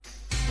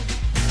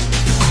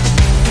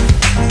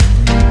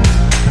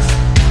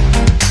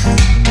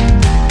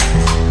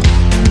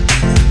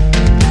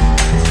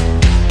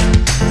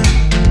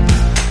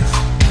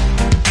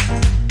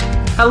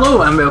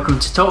Hello and welcome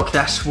to Talk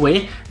This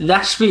Way.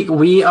 This week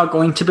we are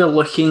going to be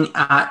looking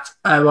at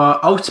our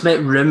Ultimate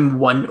Room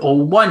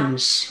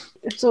 101s.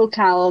 So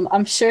Callum,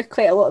 I'm sure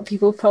quite a lot of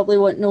people probably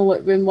won't know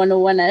what Room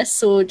 101 is,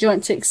 so do you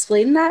want to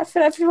explain that for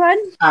everyone?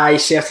 I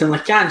certainly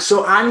can.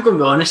 So I'm going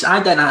to be honest,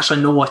 I didn't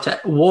actually know what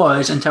it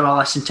was until I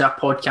listened to a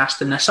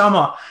podcast in the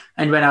summer.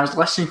 And when I was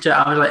listening to it,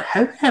 I was like,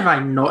 how have I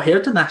not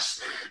heard of this?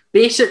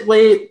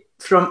 Basically,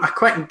 from a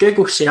quick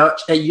Google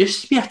search, it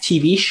used to be a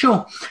TV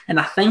show, and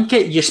I think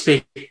it used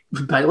to be,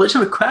 by the looks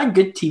of it, quite a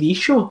good TV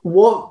show.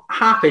 What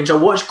happens, or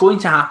what's going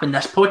to happen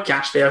this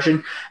podcast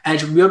version,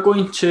 is we're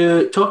going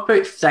to talk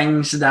about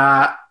things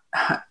that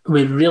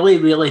we really,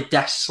 really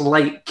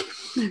dislike.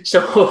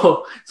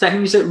 So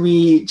things that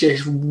we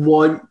just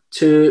want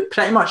to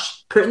pretty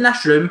much put in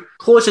this room,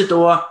 close the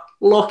door,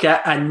 lock it,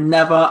 and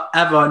never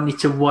ever need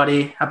to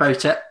worry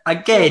about it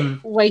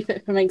again. Wipe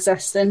it from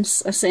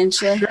existence,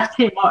 essentially.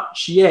 Pretty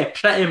much, yeah,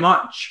 pretty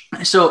much.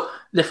 So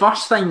the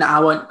first thing that I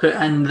want to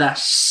put in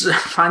this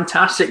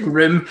fantastic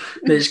room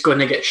that's going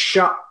to get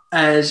shut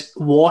is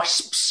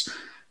wasps.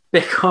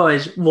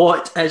 Because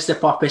what is the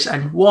purpose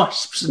in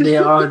wasps? They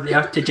are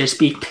there to just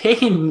be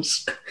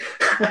pains.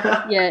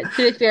 Yeah,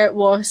 to be fair,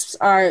 wasps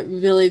are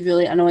really,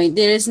 really annoying.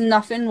 There is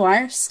nothing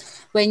worse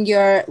when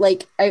you're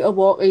like out a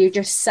walk or you're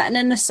just sitting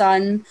in the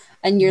sun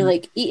and you're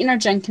like eating or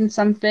drinking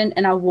something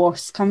and a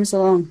wasp comes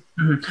along.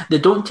 They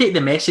don't take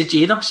the message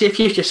either. See, if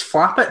you just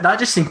flap it, that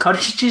just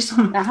encourages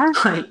them.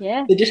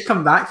 Yeah. They just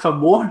come back for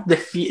more.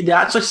 They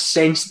actually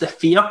sense the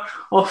fear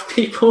of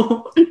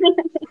people.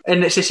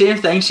 And it's the same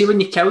thing. See,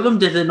 when you kill them,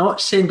 do they not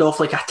send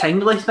off like a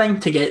tingly thing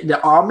to get the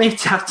army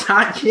to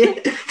attack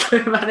you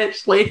 2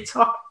 minutes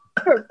later?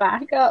 For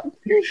backup.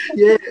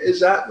 Yeah,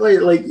 exactly.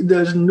 Like,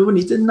 there's no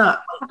need in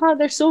that.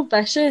 They're so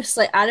vicious.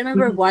 Like, I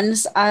remember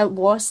once a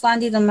wasp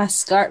landed on my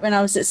skirt when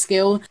I was at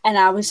school and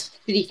I was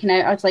freaking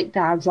out. I was like, do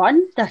I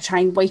run? Do I try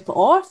and wipe it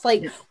off?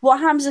 Like, what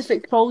happens if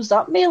it crawls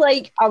up me?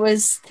 Like, I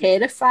was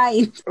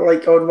terrified.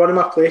 Like, on one of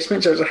my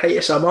placements, it was the height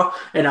of summer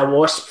and a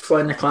wasp flew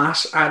in the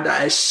class, and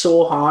it is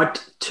so hard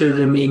to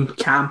remain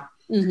calm.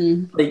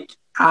 Like,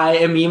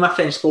 me and my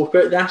friends spoke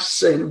about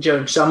this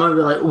during summer. We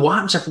were like, what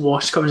happens if a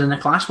wasp comes in the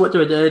class? What do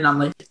we do? And I'm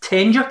like,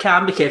 pretend you're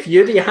calm, because if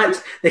you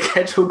react, the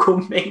kids will go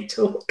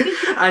mental.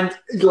 And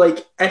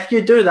like, if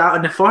you do that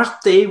on the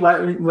first day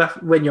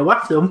when you're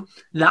with them,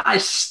 that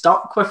is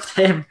stuck with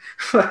them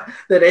for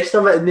the rest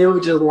of it, and they'll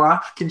just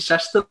laugh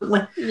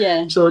consistently.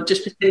 Yeah. So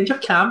just pretend you're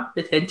calm,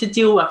 pretend to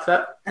deal with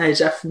it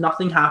as if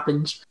nothing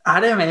happens. I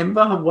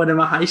remember one of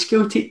my high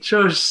school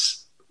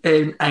teachers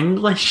in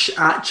English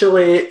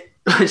actually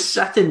was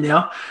sitting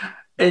there,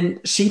 and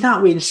see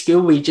that way in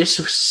school we just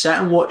sit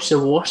and watch the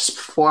wasp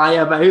fly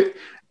about,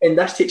 and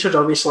this teacher's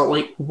obviously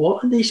like,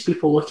 what are these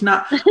people looking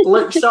at?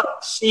 Looks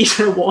up, sees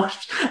the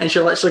wasp, and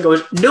she literally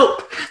goes,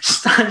 nope,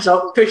 stands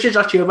up, pushes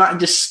her chair back and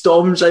just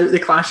storms out the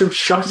classroom,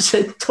 shuts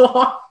the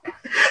door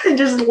and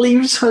just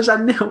leaves us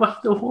in there with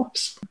the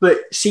wasp. But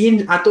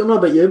seeing, I don't know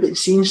about you, but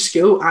seeing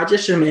school, I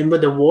just remember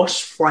the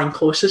wasp flying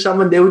close to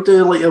someone. They'll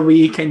do like a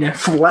wee kind of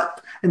flip,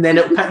 and then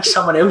it'll pick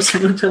someone else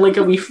and they'll do like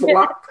a wee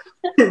flap.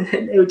 And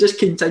then it'll just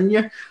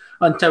continue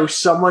until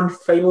someone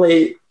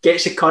finally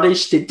gets the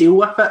courage to deal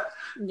with it.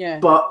 Yeah.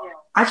 But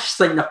I just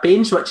think they're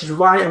pains, which is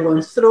why I'm going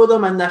to throw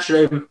them in this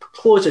room,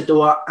 close the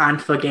door, and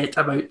forget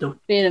about them.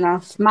 Fair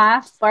enough.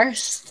 My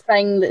first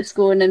thing that's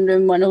going in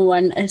Room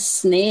 101 is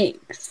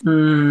snakes.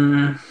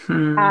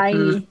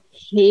 I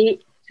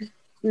hate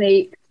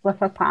snakes with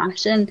a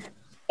passion.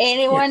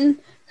 Anyone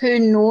who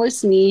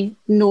knows me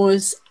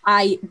knows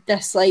I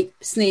dislike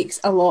snakes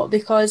a lot,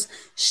 because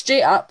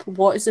straight up,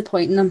 what is the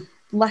point in them?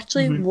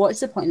 Literally, what is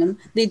the point in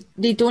them?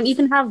 They don't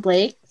even have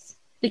legs.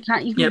 They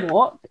can't even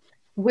walk.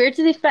 Where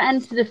do they fit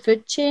into the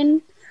food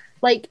chain?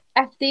 Like,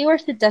 if they were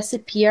to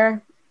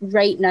disappear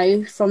right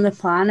now from the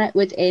planet,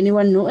 would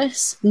anyone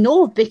notice?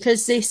 No,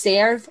 because they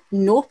serve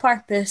no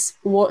purpose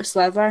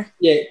whatsoever.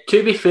 Yeah,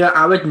 to be fair,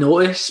 I would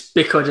notice,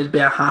 because it'd be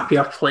a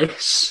happier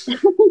place.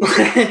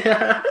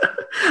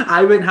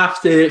 I wouldn't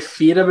have to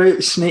fear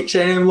about snakes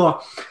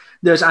anymore.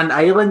 There's an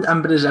island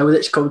in Brazil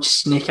that's called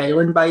Snake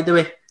Island, by the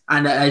way,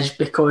 and it is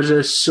because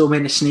there's so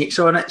many snakes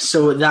on it.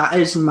 So that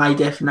is my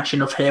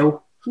definition of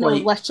hell. No,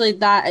 literally,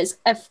 that is,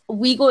 if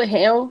we go to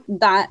hell,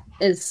 that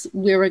is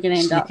where we're going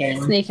to end up.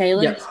 Snake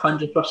Island. Yep,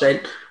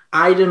 100%.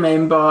 I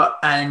remember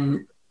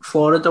in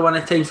Florida one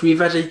of the times we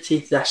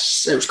visited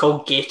this, it was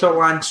called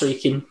Gatorland, so you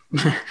can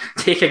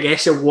take a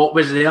guess at what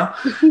was there.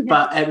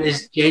 But it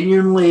was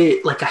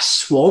genuinely like a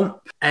swamp,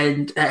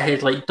 and it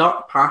had like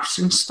dirt paths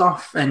and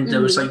stuff, and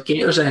there was like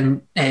gators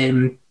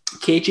in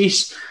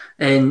cages,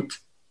 and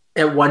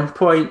at one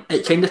point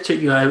it kind of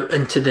took you out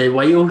into the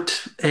wild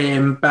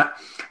bit,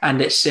 and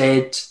it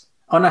said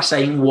on a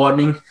sign,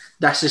 warning,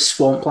 this is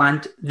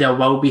swampland, there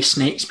will be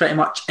snakes, pretty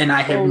much. And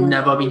I have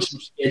never been so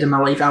scared in my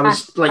life. I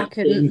was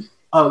it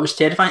was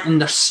terrifying.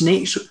 And there's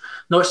snakes,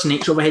 not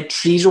snakes overhead,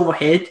 trees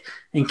overhead,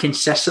 and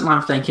consistently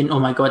I'm thinking, oh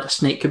my god, a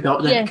snake could be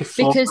up there. Yeah,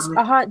 because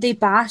they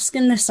bask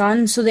in the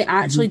sun, so they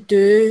actually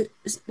do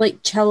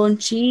like chill on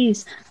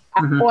trees.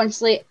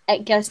 Honestly,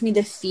 it gives me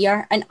the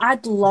fear. And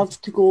I'd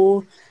love to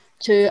go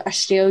to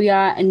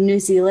Australia and New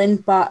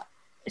Zealand, but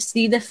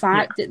see the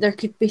fact that there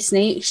could be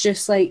snakes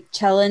just like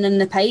chilling in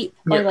the pipe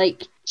or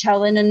like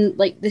chilling in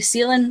like the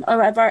ceiling or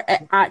whatever,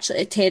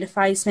 it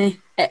terrifies me.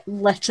 It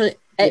literally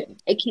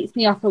it keeps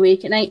me up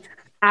awake at night.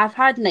 I've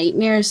had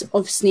nightmares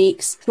of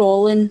snakes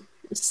crawling,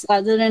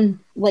 slithering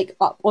like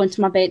up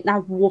onto my bed, and I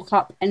woke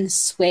up in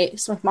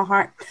sweats with my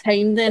heart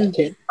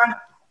pounding.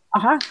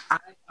 I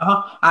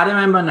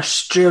remember in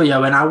Australia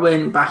when I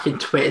went back in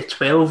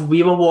 2012,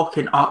 we were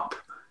walking up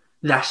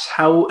this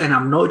hill, and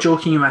I'm not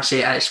joking when I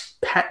say it's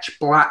pitch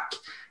black.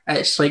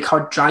 It's like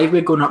her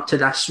driveway going up to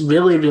this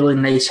really, really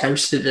nice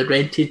house that they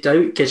rented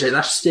out, because at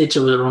this stage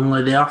they were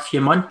only there a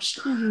few months.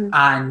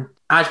 And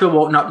as we're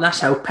walking up this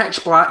hill,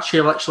 pitch black,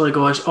 she literally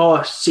goes,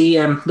 "Oh, see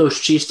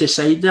those trees to the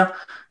side there?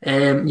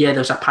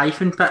 There's a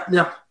python pit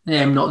there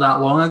not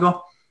that long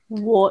ago."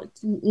 What?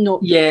 No.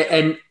 Yeah,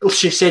 and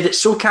she said it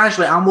so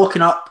casually. I'm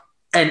walking up,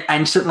 and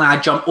instantly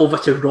I jump over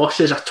to Ross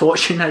as a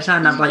torch in his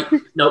hand. I'm like,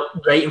 nope,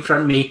 right in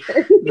front of me.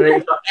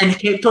 Right. And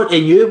he kept on,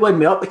 and you wound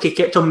me up, like he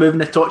kept on moving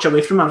the torch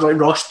away from me. I was like,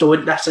 Ross,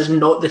 don't, this is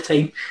not the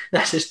time.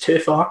 This is too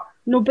far.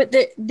 No, but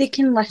they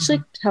can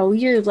literally tell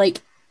you,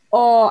 like,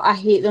 oh, I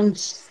hate them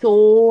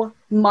so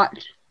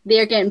much.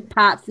 They're getting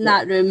packed in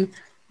that room,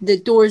 the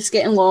door's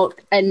getting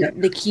locked,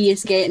 and the key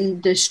is getting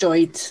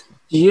destroyed.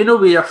 Do you know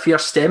where your fear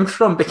stems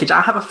from? Because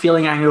I have a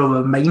feeling I know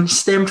where mine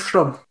stemmed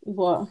from.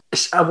 What?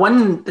 It's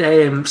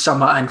one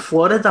summer in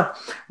Florida.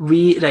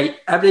 Every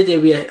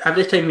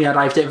time we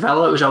arrived at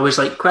Villa, it was always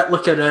like, quick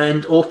look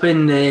around,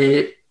 open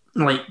the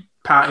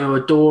patio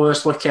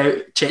doors, look out,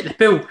 check the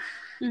pool.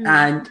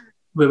 And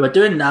we were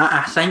doing that.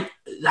 I think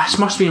this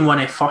must have been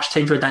one of the first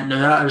times we didn't do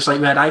that. It was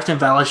like we arrived in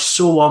Villa,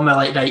 so warm, we're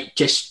like, right,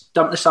 just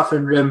dump the stuff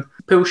in the room,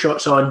 pool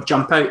shots on,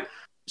 jump out.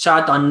 So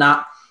I'd done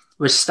that.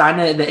 Was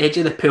standing at the edge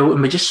of the pool,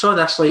 and we just saw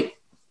this like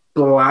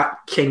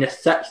black kind of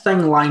thick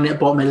thing lying at the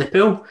bottom of the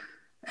pool,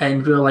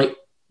 and we were like,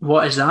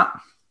 what is that?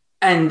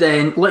 And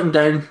then looking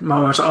down, my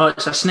mum was like, oh,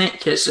 it's a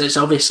snake, it's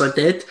obviously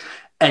dead.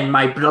 And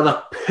my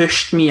brother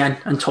pushed me in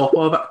on top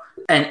of it,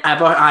 and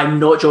I'm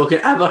not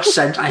joking, ever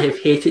since I have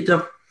hated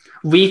them.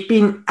 We've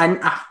been in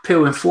a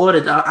pool in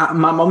Florida,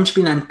 my mum's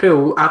been in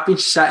pool, I've been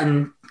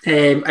sitting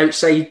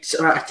outside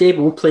at a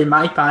table playing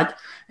my iPad,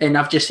 and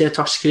I've just heard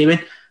her screaming.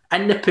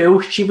 In the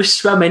pool, she was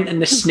swimming,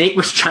 and the snake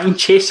was trying to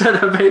chase her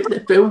about the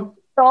pool.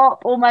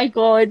 Stop! Oh my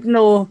god,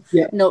 no.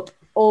 Yeah. Nope.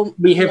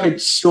 We have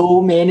had so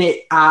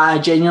many. I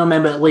genuinely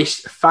remember at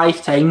least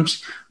 5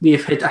 times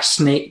we've had a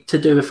snake to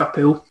do with a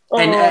pool.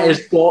 And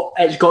it's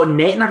got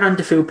netting around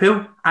the full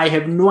pool. I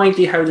have no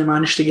idea how they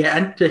managed to get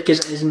in,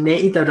 because it is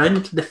netted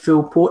around the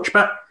full porch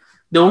bit.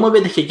 The only way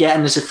they could get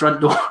in is the front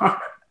door.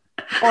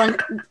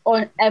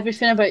 on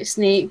everything about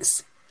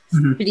snakes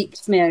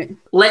freaks me out.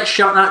 Let's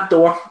shut that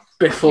door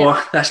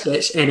before this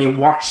gets any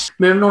worse.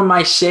 Moving on,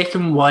 my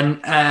second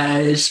one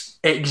is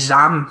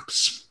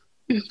exams.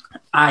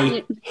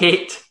 I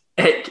hate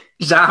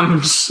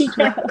exams.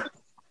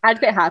 I'd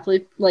quite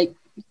happily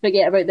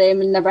forget about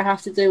them and never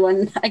have to do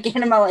one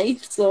again in my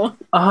life. So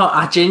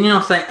I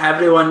genuinely think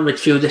everyone would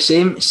feel the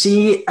same.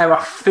 See,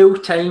 our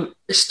full-time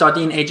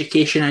studying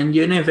education in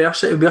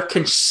university, we're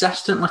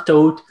consistently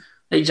told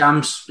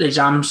exams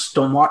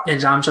don't work.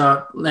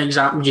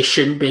 You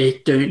shouldn't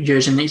be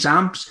using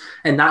exams,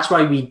 and that's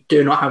why we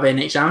do not have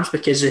any exams,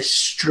 because they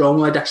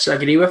strongly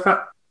disagree with it.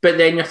 But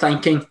then you're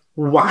thinking,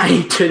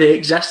 why do they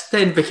exist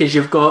then? Because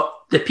you've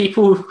got the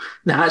people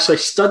that actually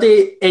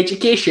study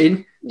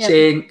education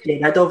saying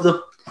get rid of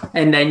them,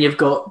 and then you've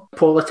got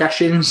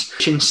politicians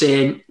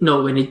saying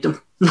no, we need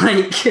them.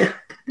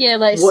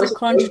 It's so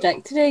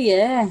contradictory.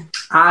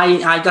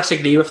 I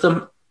disagree with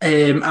them.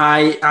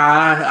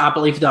 I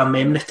believe they're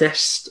memory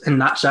tests,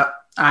 and that's it.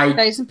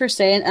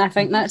 1000%. I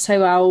think that's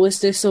how I always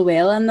do so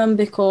well in them,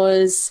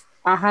 because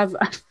I have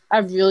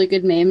a really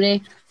good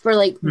memory for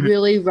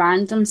really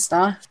random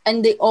stuff,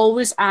 and they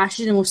always ask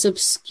you the most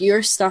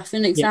obscure stuff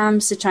in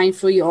exams to try and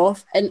throw you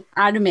off, and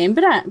I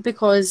remember it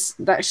because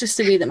that's just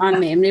the way that my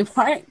memory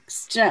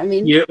works. Do you know what I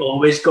mean? You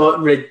always got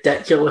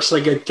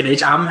ridiculously good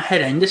grades. I'm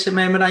horrendous at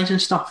memorising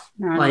stuff.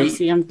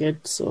 See, I'm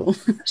good, so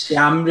see,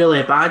 I'm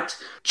really bad.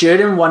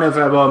 During one of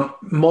our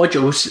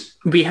modules,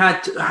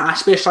 I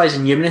specialise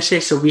in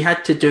numeracy, so we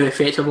had to do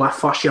effectively a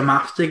first year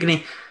maths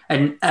degree,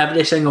 and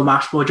every single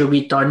maths module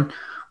we'd done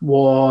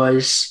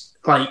was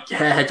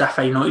had a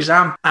final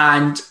exam.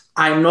 And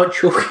I'm not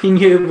joking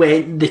you,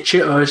 when the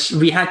tutors,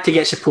 we had to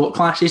get support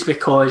classes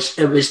because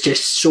it was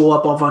just so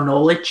above our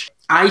knowledge.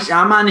 I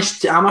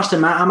must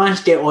admit, I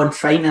managed to get on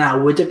fine, and I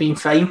would have been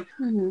fine,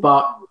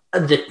 but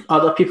the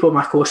other people in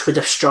my course would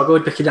have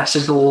struggled, because this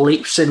is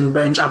leaps and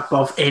bounds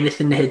above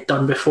anything they had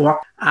done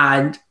before.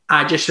 And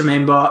I just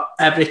remember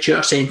every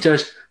tutor saying to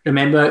us,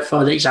 remember it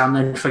for the exam,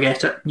 then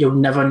forget it. You'll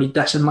never need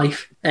this in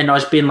life. And I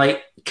was being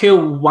like,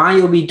 cool, why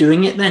are we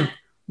doing it then?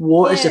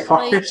 What is the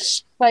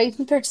purpose?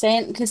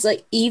 1000%, because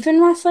like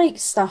even with like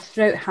stuff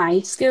throughout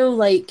high school,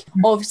 like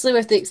obviously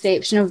with the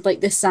exception of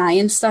like the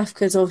science stuff,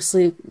 because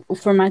obviously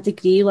for my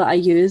degree like I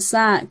use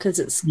that because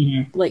it's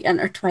like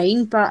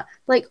intertwined, but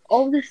like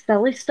all the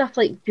silly stuff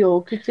like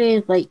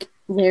geography, like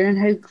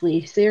learning how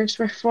glaciers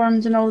were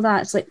formed and all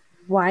that, it's like,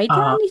 why do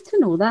I need to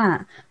know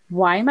that?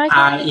 Why am I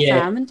getting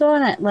examined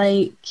on it?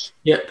 Like,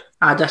 yep,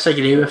 I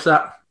disagree with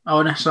that.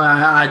 Honestly,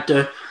 I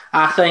do.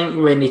 I think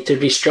we need to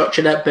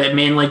restructure it, but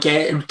mainly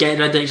get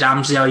rid of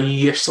exams. They are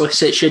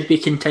useless. It should be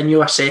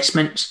continual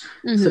assessments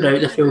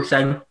throughout the full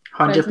thing.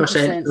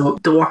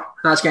 100%. Door.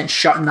 That's getting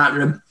shut in that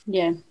room.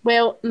 Yeah.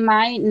 Well,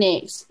 my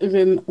next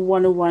Room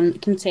 101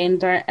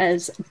 contender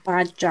is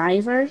bad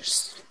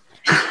drivers.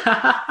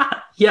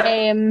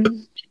 Yeah.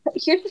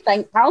 Here's the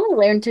thing. I only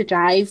learned to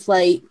drive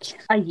like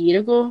a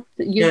year ago.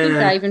 You've been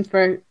driving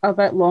for a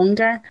bit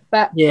longer,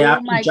 but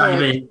I've been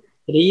driving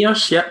 3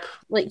 years. Yep.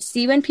 Like,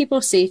 see when people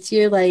say to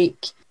you,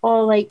 like,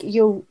 oh, like,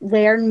 you'll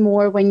learn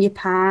more when you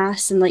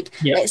pass, and like,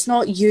 it's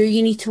not you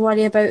need to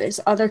worry about, it's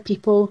other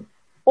people.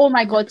 Oh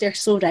my God, they're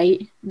so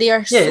right. They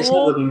are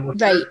so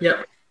right.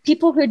 Yep.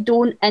 People who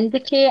don't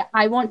indicate,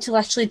 I want to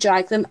literally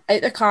drag them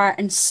out the car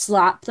and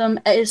slap them.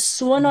 It is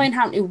so annoying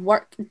having to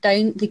work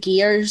down the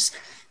gears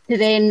to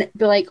then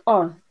be like,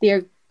 oh,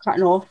 they're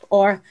cutting off,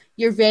 or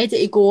you're ready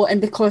to go,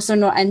 and because they're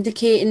not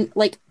indicating,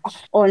 like,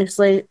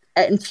 honestly,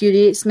 it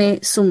infuriates me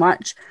so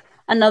much.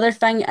 Another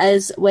thing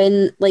is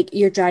when like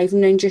you're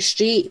driving around your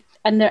street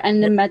and they're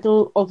in the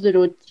middle of the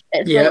road.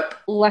 It's like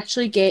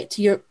literally get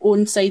to your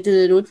own side of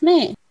the road,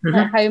 mate.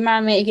 Like, how am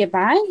I meant to get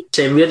by?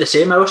 Same, we're the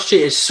same. Our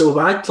street is so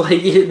bad.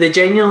 Like they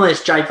genuinely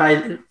drive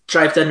down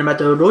the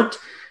middle of the road.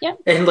 Yep.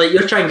 And like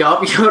you're trying to get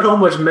up, you're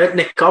almost mounting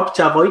the curb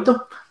to avoid them.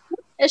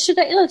 It's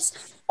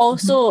ridiculous.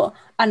 Also,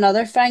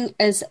 another thing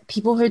is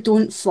people who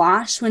don't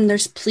flash when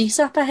there's police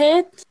up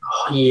ahead.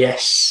 Oh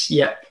yes,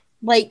 yep.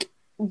 Like,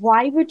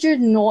 why would you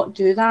not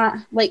do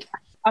that? Like,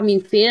 I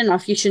mean, fair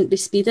enough, you shouldn't be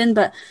speeding,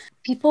 but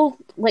people,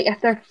 like, if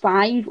they're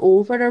 5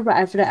 over or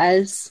whatever it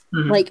is,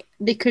 like,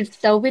 they could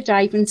still be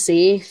driving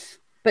safe,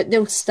 but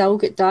they'll still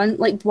get done.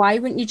 Like, why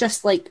wouldn't you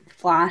just, like,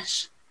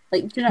 flash?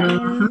 Like, do you know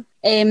what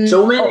I mean?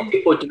 So many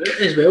people do it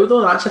as well,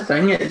 though. That's the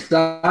thing. It's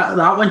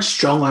that one's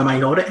strongly a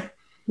minority.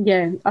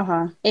 Yeah,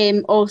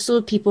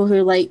 also, people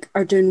who, like,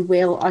 are doing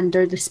well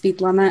under the speed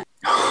limit.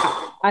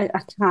 I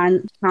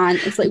can't.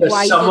 It's like,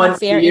 why are you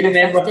 30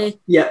 and 50?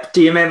 Yep.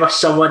 Do you remember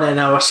someone in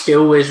our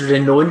school was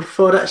renowned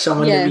for it?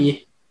 Someone to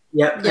be...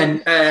 Yep.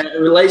 And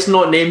let's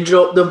not name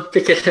drop them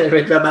because it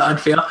would be a bit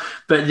unfair,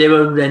 but they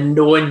were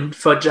renowned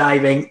for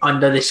driving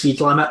under the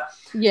speed limit.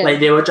 Yeah. Like,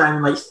 they were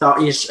driving like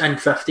 30s and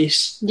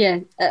 50s.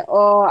 Yeah.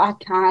 I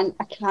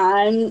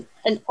can't.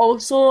 And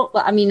also,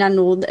 like, I mean, I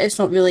know that it's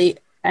not really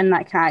in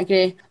that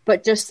category,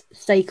 but just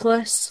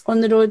cyclists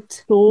on the road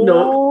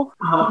so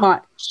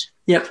much.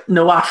 Yep,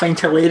 no, I find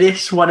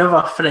hilarious. One of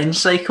our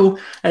friends cycled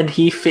and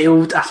he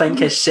failed, I think,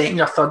 his second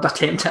or third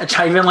attempt at a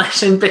driving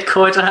lesson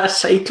because of a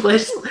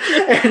cyclist.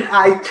 And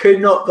I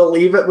could not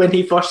believe it when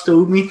he first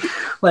told me.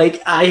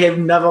 Like, I have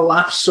never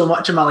laughed so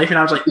much in my life. And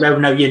I was like, well,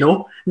 now you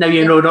know. Now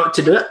you know not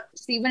to do it.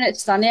 See, when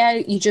it's sunny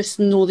out, you just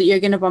know that you're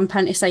going to bump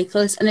into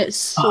cyclists. And it's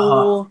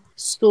so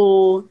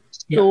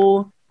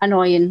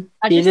annoying.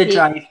 They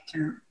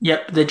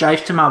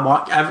drive to my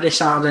work every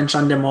Saturday and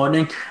Sunday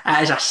morning.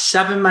 It is a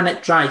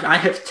 7-minute drive. I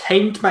have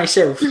timed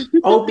myself,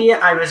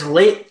 albeit I was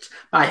late,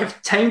 but I have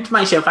timed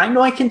myself. I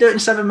know I can do it in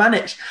 7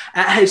 minutes.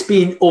 It has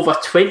been over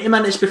 20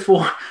 minutes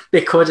before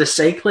because of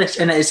cyclists.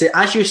 And it is,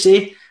 as you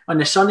say, on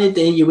a sunny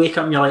day, you wake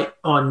up and you're like,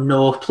 oh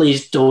no,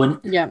 please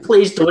don't. Yeah.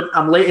 Please don't.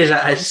 I'm late as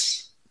it is.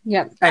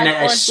 Yeah. And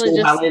it is so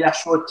hilly,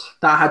 this road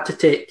that I had to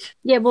take.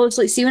 Yeah, well, it's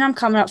like, see, when I'm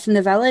coming up from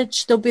the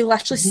village, there'll be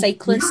literally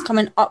cyclists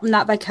coming up on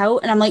that big hill,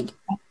 and I'm like,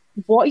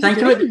 what are you doing?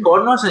 Think about the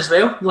corners as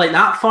well. Like,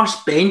 that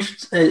first bend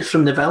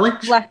from the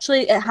village.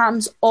 Literally, it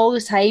happens all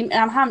the time, and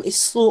I'm having to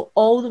slow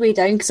all the way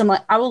down because I'm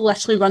like, I will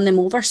literally run them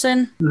over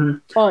soon.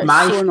 Oh, it's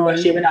so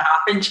annoying. When it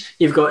happens,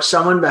 you've got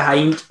someone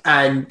behind,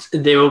 and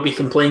they will be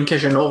complaining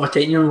because you're not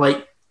overtaking them.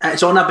 Like,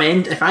 it's on a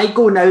bend. If I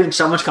go now and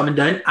someone's coming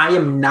down, I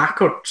am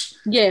knackered.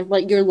 Yeah,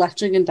 like, you're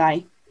literally going to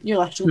die. You're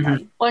literally going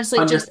to die.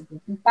 Honestly, just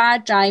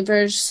bad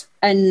drivers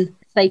and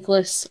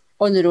cyclists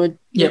on the road.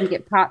 You can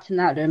get packed in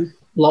that room.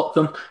 Lock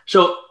them.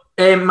 So,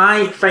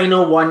 my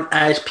final one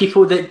is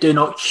people that do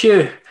not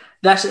queue.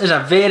 This is a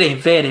very,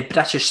 very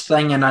British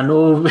thing, and I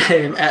know,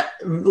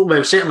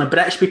 well, certainly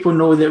British people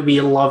know that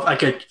we love a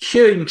good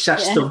queuing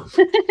system.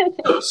 Yeah.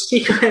 So,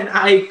 see, when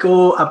I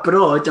go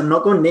abroad, I'm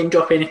not going to name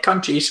drop any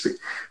countries,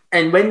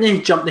 and when they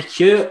jump the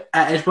queue,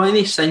 it is one of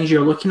these things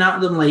you're looking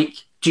at them like,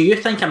 do you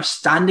think I'm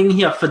standing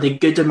here for the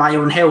good of my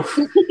own health?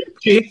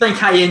 Do you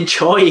think I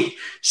enjoy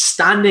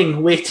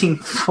standing waiting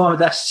for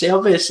this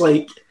service?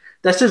 Like,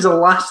 this is the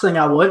last thing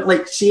I want.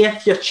 Like, see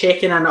if you're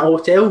checking in a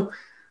hotel,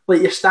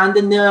 Like, you're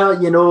standing there,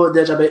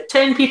 there's about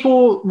 10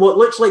 people, what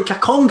looks like a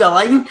conga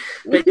line,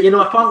 but,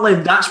 apparently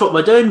that's what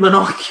we're doing. We're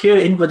not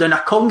queuing, we're doing a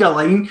conga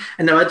line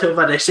in the middle of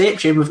a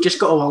reception. We've just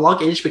got all our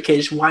luggage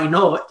because why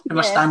not? And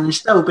we're standing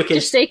still because...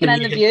 Just taking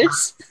in the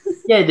views.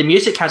 Yeah, the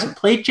music hasn't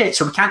played yet,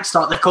 so we can't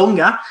start the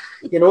conga.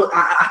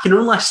 I can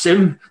only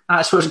assume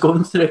that's what's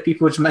going through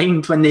people's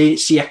mind when they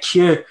see a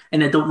queue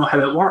and they don't know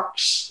how it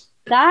works.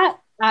 That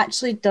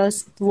actually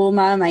does blow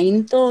my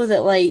mind, though,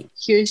 that like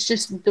queues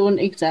just don't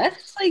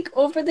exist like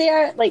over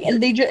there, like,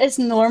 and it's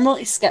normal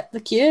to skip the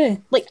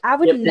queue. Like, I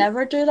would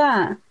never do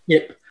that.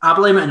 Yep, I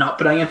blame it on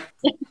upbringing.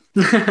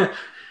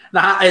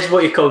 That is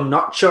what you call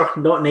nurture,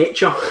 not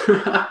nature.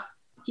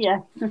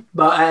 Yeah.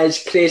 But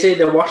it's crazy.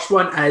 The worst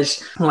one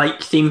is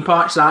like theme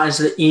parks. That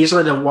is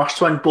easily the worst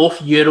one. Both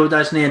Euro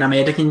Disney and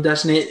American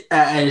Disney. It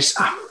is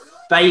a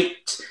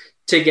fight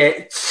to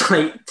get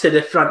like to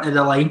the front of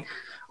the line.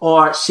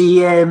 Or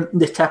see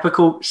the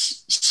typical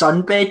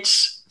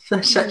sunbeds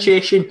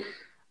situation,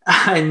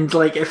 and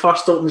like it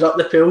first opens up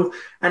the pool.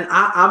 And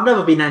I've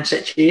never been in a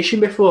situation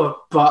before,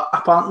 but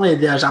apparently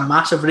there's a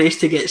massive race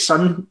to get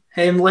sun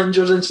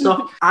lingers and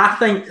stuff. I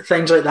think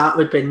things like that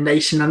would be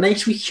nice, and a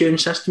nice wee queuing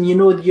system.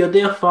 You're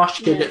there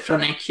first, you're at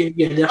front of the queue,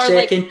 you're there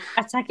second. Like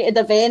a ticketed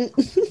event.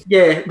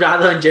 Yeah,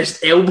 rather than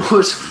just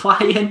elbows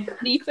flying.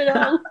 Free for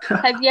all.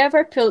 Have you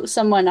ever pulled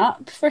someone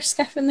up for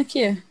skipping the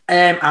queue?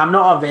 I'm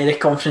not a very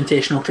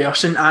confrontational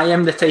person. I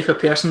am the type of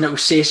person that will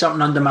say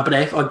something under my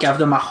breath or give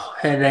them a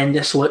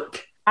horrendous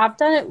look. I've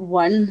done it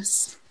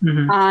once,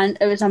 and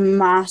it was a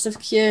massive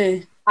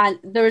queue. And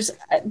there was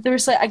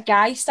like a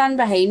guy standing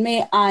behind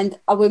me, and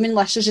a woman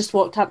literally just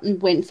walked up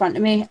and went in front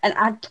of me. And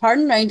I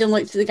turned around and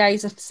looked at the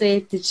guys and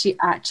said, "Did she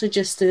actually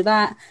just do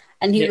that?"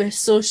 And he was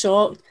so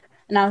shocked.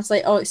 And I was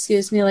like, "Oh,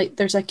 excuse me, like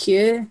there's a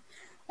queue."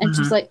 And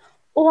she's like,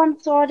 "Oh, I'm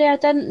sorry, I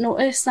didn't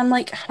notice." And I'm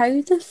like, "How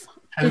the fuck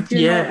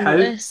did you not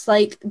notice?"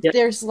 Like,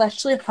 there's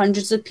literally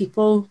hundreds of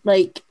people,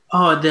 like...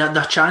 Oh,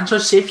 the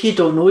chances. Say if you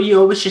don't know, you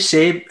always just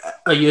say,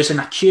 "Are you using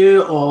a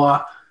queue?"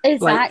 Or...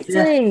 Exactly.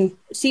 Like,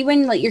 see,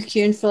 when like you're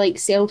queuing for like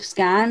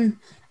self-scan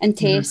and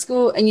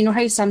Tesco, and you know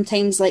how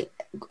sometimes, like,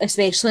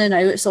 especially now,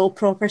 it's all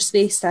proper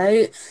spaced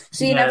out,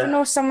 so you never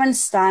know if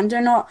someone's standing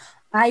or not.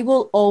 I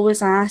will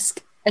always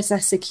ask, "Is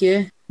this a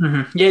queue?"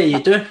 Yeah,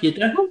 you do.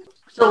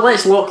 So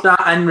let's lock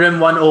that in room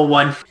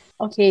 101.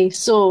 Okay,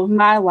 so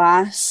my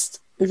last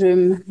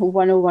room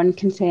 101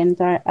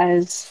 contender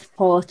is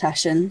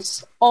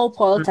politicians. All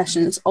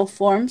politicians, all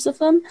forms of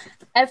them,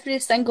 every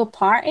single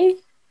party.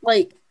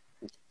 Like,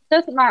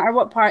 doesn't matter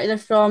what party they're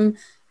from,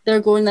 they're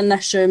going in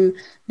this room.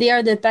 They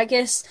are the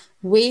biggest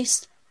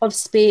waste of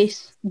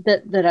space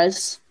that there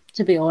is,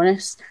 to be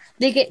honest.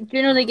 They get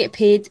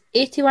paid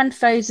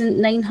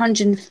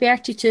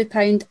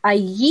 £81,932 a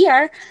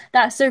year.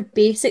 That's their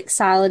basic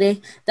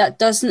salary. That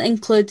doesn't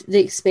include the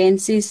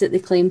expenses that they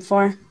claim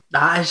for.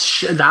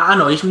 That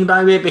annoys me,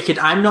 by the way, because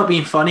I'm not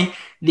being funny.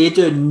 They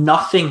do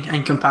nothing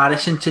in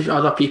comparison to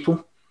other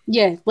people.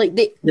 Yeah, like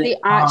they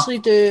actually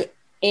do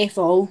F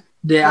all.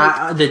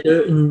 They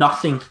do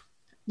nothing.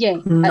 Yeah.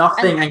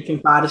 Nothing in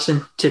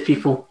comparison to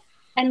people.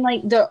 And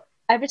like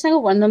every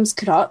single one of them's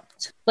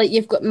corrupt. Like,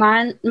 you've got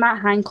Matt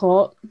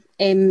Hancock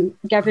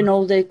giving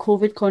all the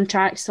COVID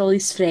contracts to all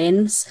his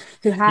friends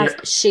who have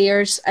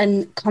shares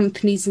in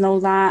companies and all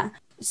that.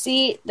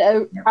 See,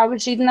 I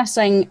was reading this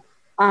thing,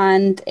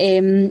 and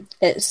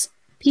it's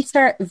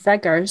Peter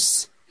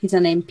Viggers. He's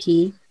an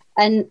MP.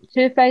 In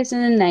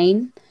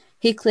 2009,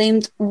 he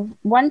claimed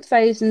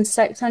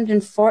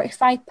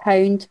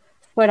 £1,645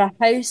 for a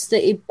house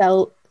that he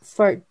built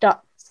for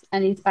ducks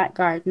in his back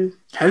garden.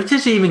 How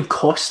does it even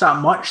cost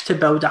that much to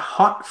build a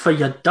hut for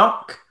your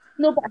duck?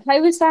 No, but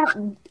how is that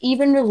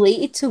even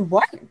related to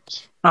work?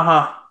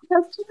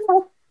 That's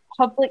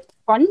public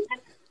funding.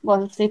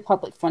 Well, I say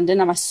public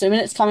funding, I'm assuming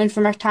it's coming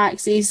from our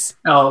taxes.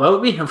 Oh, it will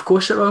be. Of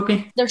course it will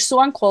be. They're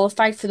so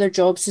unqualified for their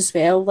jobs as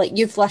well. Like,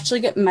 you've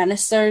literally got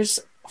ministers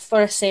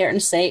for a certain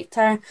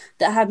sector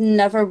that have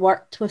never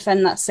worked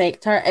within that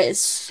sector. It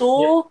is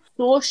so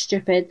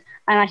stupid,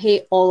 and I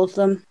hate all of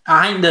them.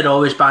 I think they're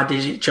always bad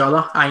as each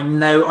other. I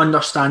now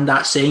understand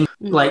that saying.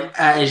 Like,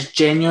 it is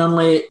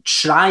genuinely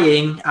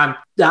trying, and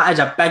that is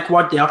a big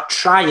word, they are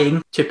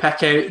trying to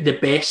pick out the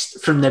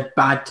best from the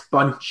bad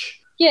bunch.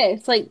 Yeah,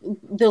 it's like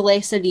the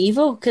lesser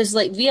evil, because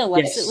like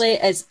realistically,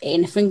 is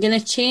anything going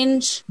to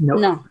change? Nope.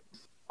 No.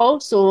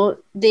 Also,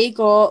 they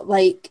got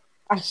like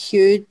a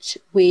huge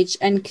wage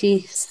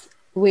increase,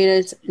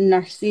 whereas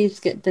nurses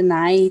get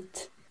denied.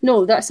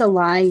 No, that's a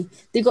lie.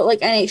 They got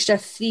like an extra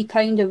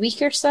 £3 a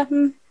week or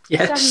something.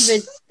 Yes.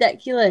 Something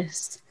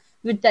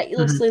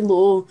ridiculously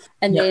low.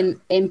 And then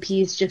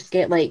MPs just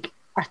get like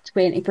a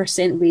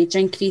 20% wage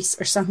increase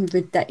or something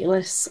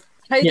ridiculous.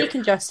 How they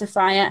can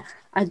justify it,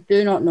 I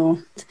do not know.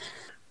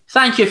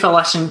 Thank you for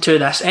listening to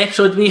this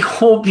episode. We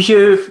hope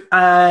you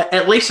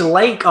at least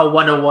like a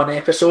 101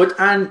 episode.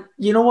 And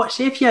you know what?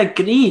 Say if you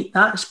agree,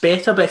 that's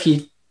better. But if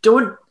you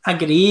don't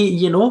agree,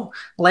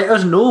 let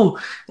us know.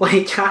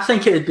 Like, I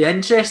think it would be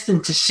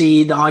interesting to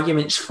see the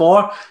arguments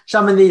for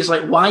some of these.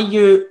 Like, why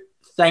you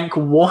think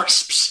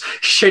wasps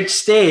should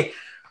stay.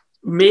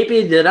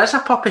 Maybe there is a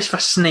purpose for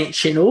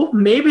snakes,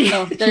 maybe.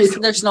 No,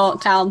 there's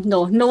not, Callum.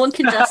 No one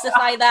can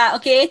justify that,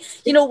 okay?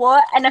 You know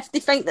what? And if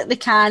they think that they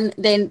can,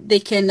 then they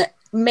can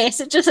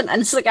message us on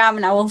Instagram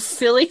and I will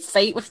fully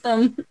fight with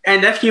them.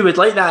 And if you would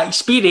like that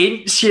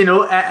experience, it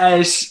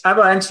is,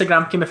 our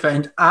Instagram can be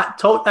found at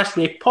Talk This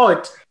Way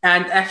Pod.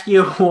 And if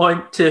you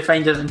want to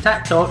find us on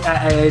TikTok,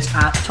 it is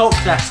at Talk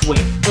This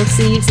Way. We'll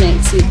see you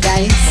next week,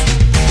 guys.